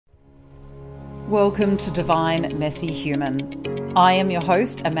Welcome to Divine Messy Human. I am your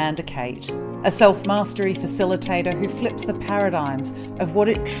host, Amanda Kate, a self-mastery facilitator who flips the paradigms of what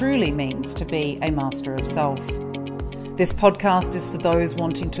it truly means to be a master of self. This podcast is for those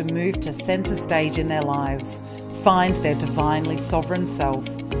wanting to move to center stage in their lives, find their divinely sovereign self,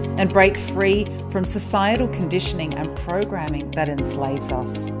 and break free from societal conditioning and programming that enslaves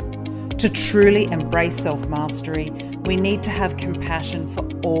us. To truly embrace self-mastery, we need to have compassion for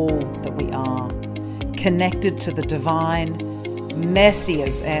all that we are, connected to the divine, messy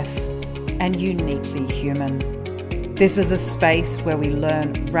as F, and uniquely human. This is a space where we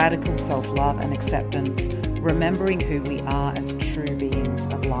learn radical self-love and acceptance, remembering who we are as true beings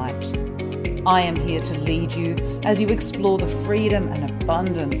of light. I am here to lead you as you explore the freedom and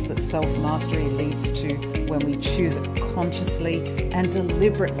abundance that self-mastery leads to when we choose it consciously and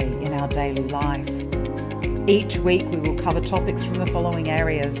deliberately in our daily life. Each week we will cover topics from the following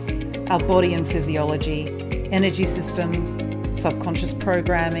areas: our body and physiology, energy systems, subconscious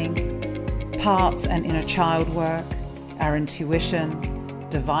programming, parts and inner child work, our intuition,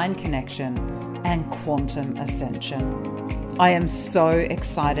 divine connection, and quantum ascension. I am so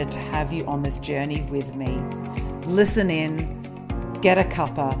excited to have you on this journey with me. Listen in, get a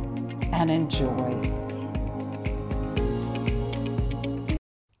cuppa, and enjoy.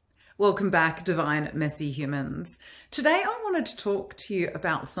 Welcome back, Divine Messy Humans. Today I wanted to talk to you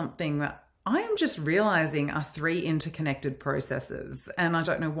about something that I am just realizing are three interconnected processes, and I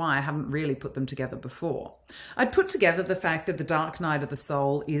don't know why I haven't really put them together before. I'd put together the fact that the dark night of the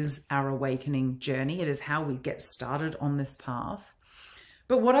soul is our awakening journey. It is how we get started on this path.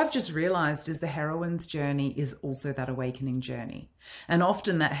 But what I've just realized is the heroine's journey is also that awakening journey. And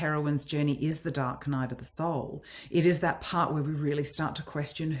often that heroine's journey is the dark night of the soul. It is that part where we really start to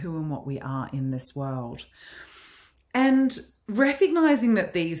question who and what we are in this world. And recognizing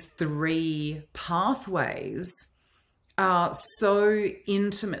that these three pathways are so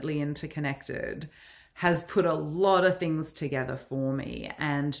intimately interconnected has put a lot of things together for me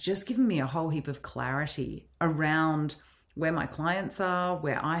and just given me a whole heap of clarity around where my clients are,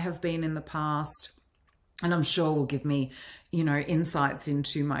 where I have been in the past, and I'm sure will give me, insights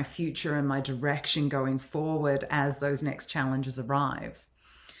into my future and my direction going forward as those next challenges arrive.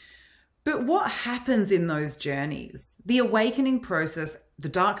 But what happens in those journeys, the awakening process, the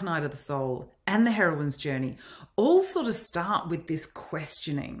dark night of the soul, and the heroine's journey, all sort of start with this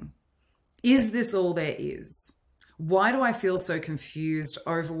questioning. Is this all there is? Why do I feel so confused,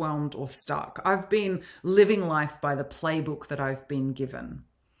 overwhelmed, or stuck? I've been living life by the playbook that I've been given.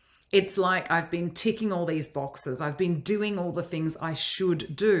 It's like I've been ticking all these boxes. I've been doing all the things I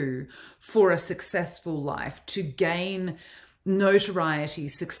should do for a successful life to gain notoriety,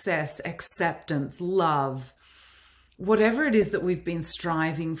 success, acceptance, love, whatever it is that we've been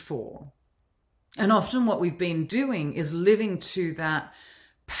striving for. And often what we've been doing is living to that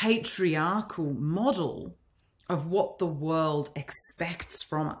patriarchal model of what the world expects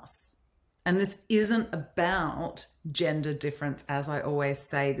from us. And this isn't about gender difference, as I always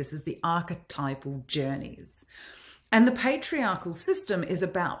say. This is the archetypal journeys. And the patriarchal system is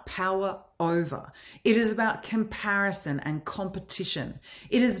about power over. It is about comparison and competition.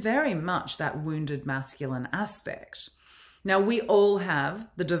 It is very much that wounded masculine aspect. Now, we all have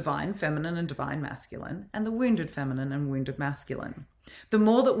the divine feminine and divine masculine, and the wounded feminine and wounded masculine. The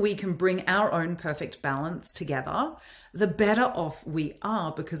more that we can bring our own perfect balance together, the better off we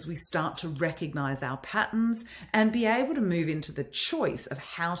are, because we start to recognize our patterns and be able to move into the choice of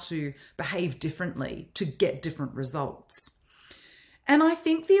how to behave differently to get different results. And I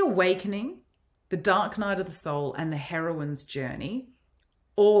think the awakening, the dark night of the soul, and the heroine's journey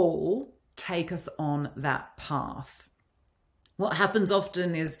all take us on that path. What happens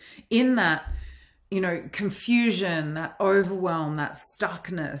often is in that confusion, that overwhelm, that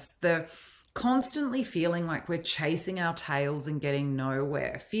stuckness, the constantly feeling like we're chasing our tails and getting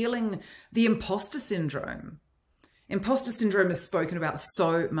nowhere, feeling the imposter syndrome. Imposter syndrome is spoken about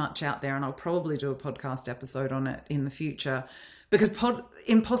so much out there, and I'll probably do a podcast episode on it in the future, because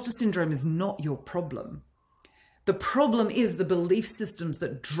imposter syndrome is not your problem. The problem is the belief systems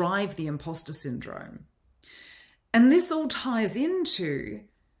that drive the imposter syndrome. And this all ties into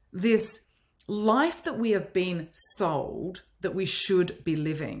this life that we have been sold that we should be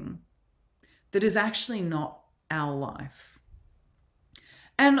living, that is actually not our life.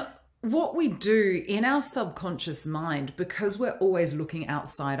 And what we do in our subconscious mind, because we're always looking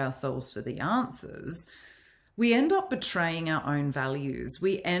outside ourselves for the answers, we end up betraying our own values.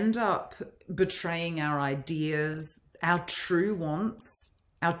 We end up betraying our ideas, our true wants,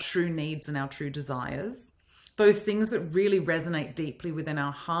 our true needs, and our true desires. those things that really resonate deeply within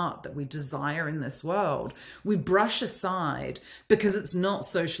our heart that we desire in this world, we brush aside because it's not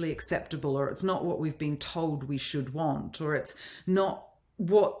socially acceptable, or it's not what we've been told we should want, or it's not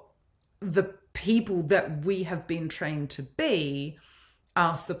what the people that we have been trained to be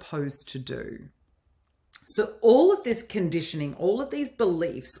are supposed to do. So all of this conditioning, all of these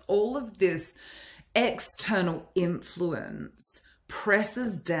beliefs, all of this external influence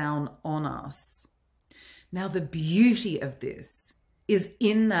presses down on us. Now, the beauty of this is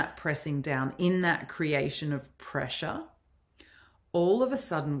in that pressing down, in that creation of pressure, all of a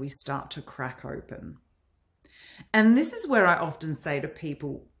sudden we start to crack open. And this is where I often say to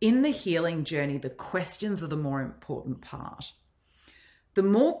people, in the healing journey, the questions are the more important part. The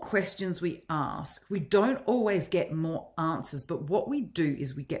more questions we ask, we don't always get more answers, but what we do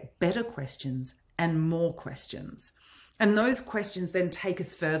is we get better questions and more questions. And those questions then take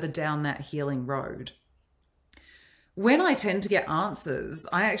us further down that healing road. When I tend to get answers,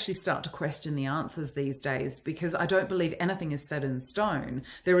 I actually start to question the answers these days, because I don't believe anything is set in stone.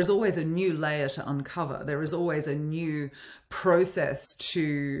 There is always a new layer to uncover. There is always a new process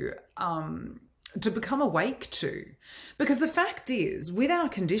to become awake to. Because the fact is, with our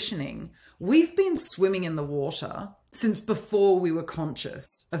conditioning, we've been swimming in the water since before we were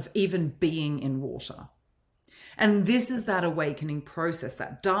conscious of even being in water. And this is that awakening process,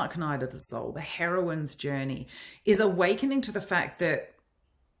 that dark night of the soul, the heroine's journey, is awakening to the fact that,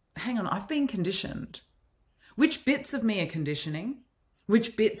 hang on, I've been conditioned. Which bits of me are conditioning?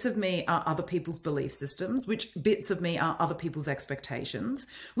 Which bits of me are other people's belief systems? Which bits of me are other people's expectations?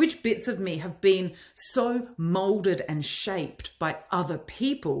 Which bits of me have been so molded and shaped by other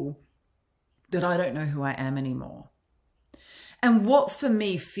people that I don't know who I am anymore? And what for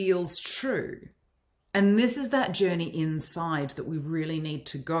me feels true? And this is that journey inside that we really need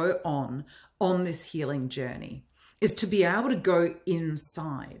to go on this healing journey, is to be able to go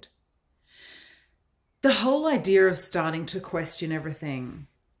inside. The whole idea of starting to question everything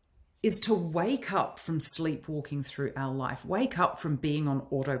is to wake up from sleepwalking through our life, wake up from being on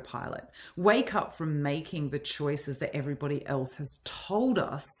autopilot, wake up from making the choices that everybody else has told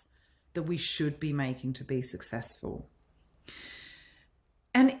us that we should be making to be successful.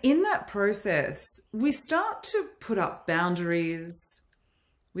 And in that process, we start to put up boundaries.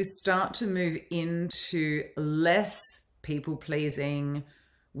 We start to move into less people pleasing.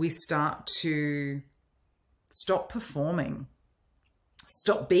 We start to stop performing,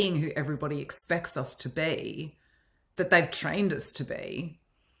 stop being who everybody expects us to be, that they've trained us to be.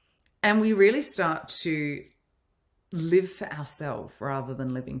 And we really start to live for ourselves rather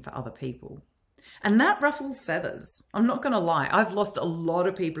than living for other people. And that ruffles feathers. I'm not going to lie. I've lost a lot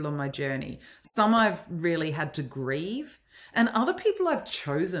of people on my journey. Some I've really had to grieve, and other people I've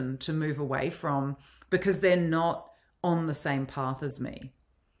chosen to move away from because they're not on the same path as me.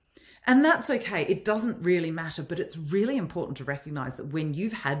 And that's okay. It doesn't really matter, but it's really important to recognize that when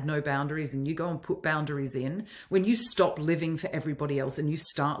you've had no boundaries and you go and put boundaries in, when you stop living for everybody else and you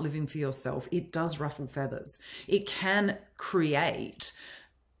start living for yourself, it does ruffle feathers. It can create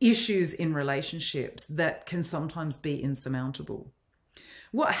issues in relationships that can sometimes be insurmountable.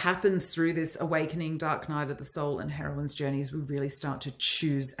 What happens through this awakening, dark night of the soul and heroine's journey is we really start to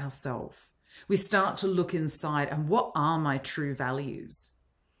choose ourselves. We start to look inside and what are my true values?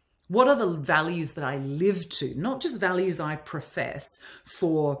 What are the values that I live to? Not just values I profess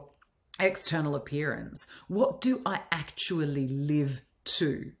for external appearance. What do I actually live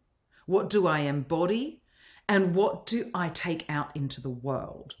to? What do I embody? And what do I take out into the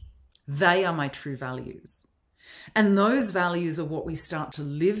world? They are my true values. And those values are what we start to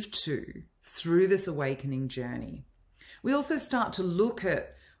live to through this awakening journey. We also start to look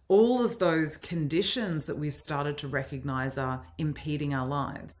at all of those conditions that we've started to recognize are impeding our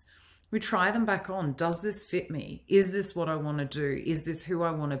lives. We try them back on. Does this fit me? Is this what I want to do? Is this who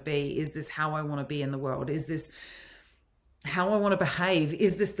I want to be? Is this how I want to be in the world? Is this how I want to behave?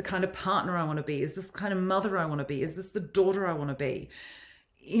 Is this the kind of partner I want to be? Is this the kind of mother I want to be? Is this the daughter I want to be?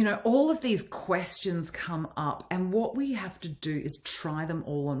 You know, all of these questions come up, and what we have to do is try them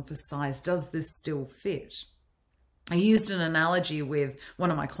all on for size. Does this still fit? I used an analogy with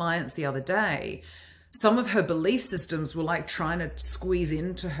one of my clients the other day. Some of her belief systems were like trying to squeeze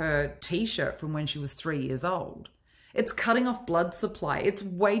into her t-shirt from when she was 3 years old. It's cutting off blood supply. It's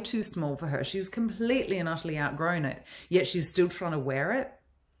way too small for her. She's completely and utterly outgrown it, yet she's still trying to wear it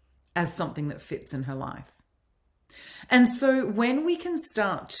as something that fits in her life. And so when we can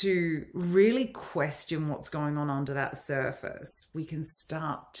start to really question what's going on under that surface, we can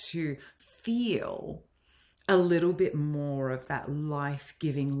start to feel a little bit more of that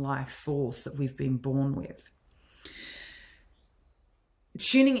life-giving life force that we've been born with.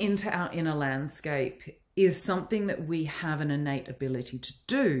 tuning into our inner landscape is something that we have an innate ability to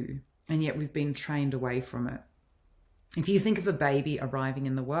do, and yet we've been trained away from it. If you think of a baby arriving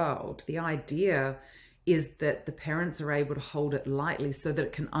in the world, the idea is that the parents are able to hold it lightly so that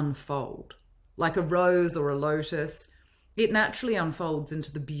it can unfold. Like a rose or a lotus, it naturally unfolds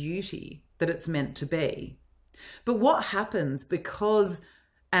into the beauty that it's meant to be. But what happens, because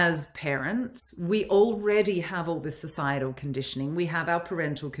as parents, we already have all this societal conditioning. We have our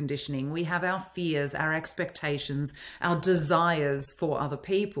parental conditioning. We have our fears, our expectations, our desires for other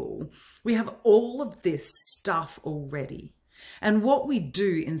people. We have all of this stuff already. And what we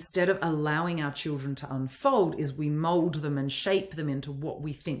do, instead of allowing our children to unfold, is we mold them and shape them into what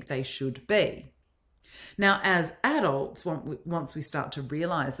we think they should be. Now, as adults, once we start to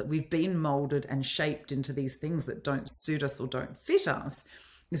realize that we've been molded and shaped into these things that don't suit us or don't fit us,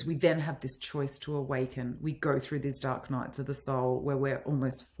 is we then have this choice to awaken. We go through these dark nights of the soul where we're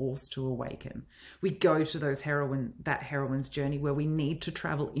almost forced to awaken. We go to that heroine's journey where we need to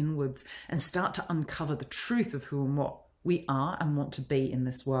travel inwards and start to uncover the truth of who and what we are and want to be in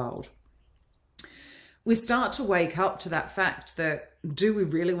this world. We start to wake up to that fact that, do we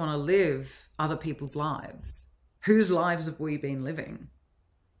really want to live other people's lives? Whose lives have we been living?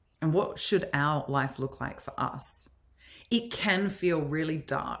 And what should our life look like for us? It can feel really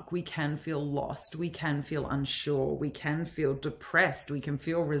dark. We can feel lost. We can feel unsure. We can feel depressed. We can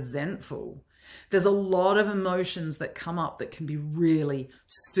feel resentful. There's a lot of emotions that come up that can be really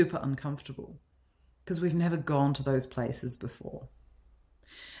super uncomfortable because we've never gone to those places before.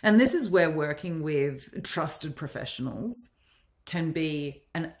 And this is where working with trusted professionals can be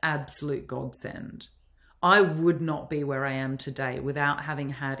an absolute godsend. I would not be where I am today without having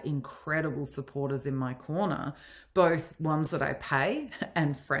had incredible supporters in my corner, both ones that I pay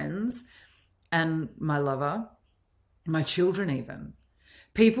and friends and my lover, my children even.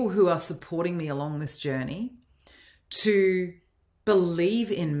 People who are supporting me along this journey to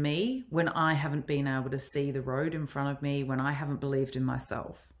believe in me when I haven't been able to see the road in front of me, when I haven't believed in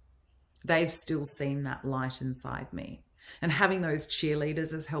myself. They've still seen that light inside me. And having those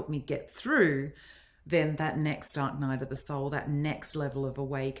cheerleaders has helped me get through then that next dark night of the soul, that next level of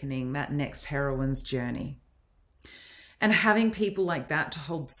awakening, that next heroine's journey. And having people like that to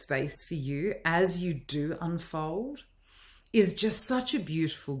hold space for you as you do unfold is just such a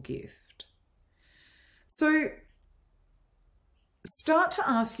beautiful gift. So start to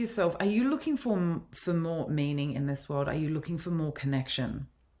ask yourself, are you looking for more meaning in this world? Are you looking for more connection?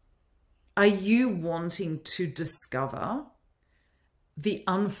 Are you wanting to discover the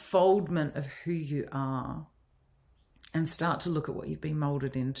unfoldment of who you are and start to look at what you've been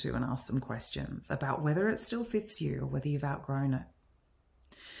molded into and ask some questions about whether it still fits you or whether you've outgrown it?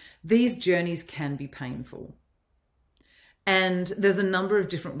 These journeys can be painful. And there's a number of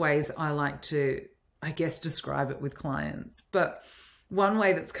different ways I like to, describe it with clients. But one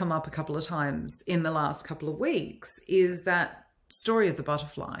way that's come up a couple of times in the last couple of weeks is that story of the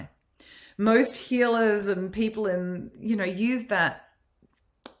butterfly. Most healers and people use that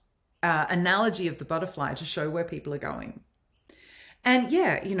analogy of the butterfly to show where people are going. And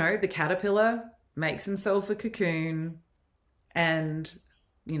the caterpillar makes himself a cocoon and,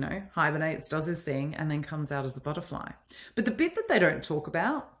 hibernates, does his thing, and then comes out as a butterfly. But the bit that they don't talk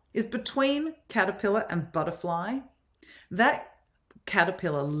about is between caterpillar and butterfly, that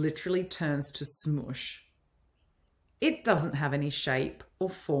caterpillar literally turns to smush. It doesn't have any shape or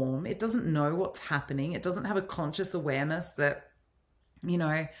form. It doesn't know what's happening. It doesn't have a conscious awareness that,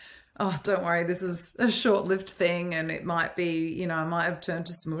 oh, don't worry, this is a short-lived thing and it might be, I might have turned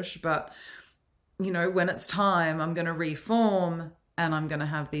to smush, but, when it's time, I'm going to reform and I'm going to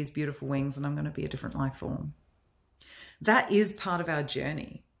have these beautiful wings and I'm going to be a different life form. That is part of our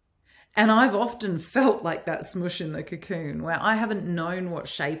journey. And I've often felt like that smush in the cocoon where I haven't known what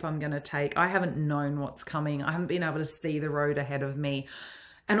shape I'm going to take. I haven't known what's coming. I haven't been able to see the road ahead of me.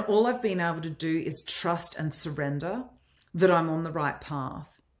 And all I've been able to do is trust and surrender that I'm on the right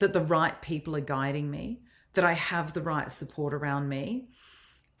path, that the right people are guiding me, that I have the right support around me,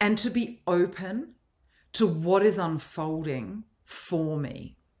 and to be open to what is unfolding for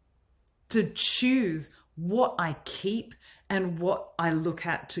me, to choose what I keep and what I look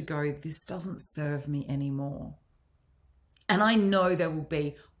at to go, this doesn't serve me anymore. And I know there will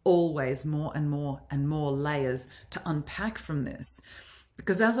be always more and more and more layers to unpack from this.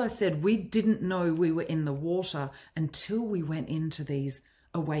 Because as I said, we didn't know we were in the water until we went into these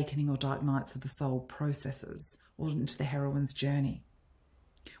awakening or dark nights of the soul processes or into the heroine's journey.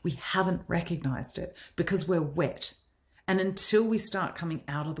 We haven't recognized it because we're wet. And until we start coming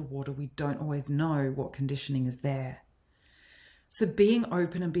out of the water, we don't always know what conditioning is there. So being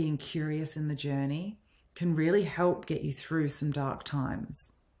open and being curious in the journey can really help get you through some dark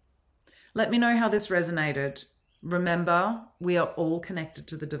times. Let me know how this resonated. Remember, we are all connected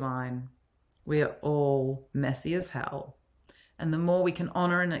to the divine. We are all messy as hell. And the more we can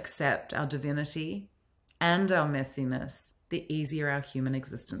honor and accept our divinity and our messiness, the easier our human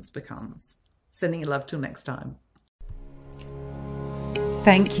existence becomes. Sending you love till next time.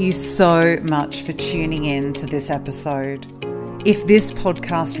 Thank you so much for tuning in to this episode. If this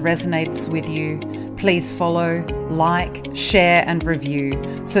podcast resonates with you, please follow, like, share, and review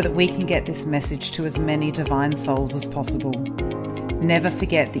so that we can get this message to as many divine souls as possible. Never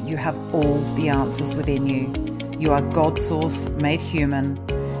forget that you have all the answers within you. You are God source made human,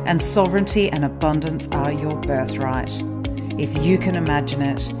 and sovereignty and abundance are your birthright. If you can imagine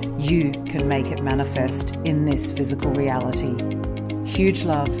it, you can make it manifest in this physical reality. Huge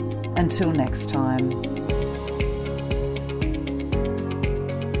love. Until next time.